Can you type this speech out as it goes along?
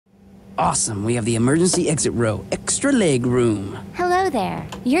Awesome, we have the emergency exit row. Extra leg room. Hello there.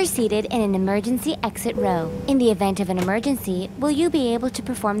 You're seated in an emergency exit row. In the event of an emergency, will you be able to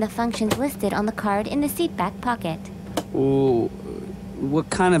perform the functions listed on the card in the seat back pocket? Oh, what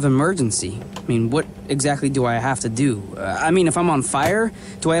kind of emergency? I mean, what exactly do I have to do? If I'm on fire,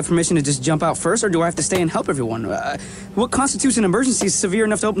 do I have permission to just jump out first, or do I have to stay and help everyone? What constitutes an emergency is severe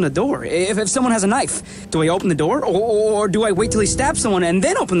enough to open the door? If someone has a knife, do I open the door, or do I wait till he stabs someone and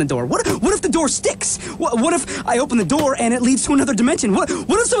then open the door? What if the door sticks? What if I open the door and it leads to another dimension? What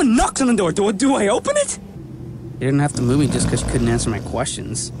if someone knocks on the door? Do I open it? You didn't have to move me just because you couldn't answer my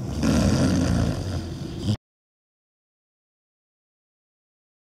questions.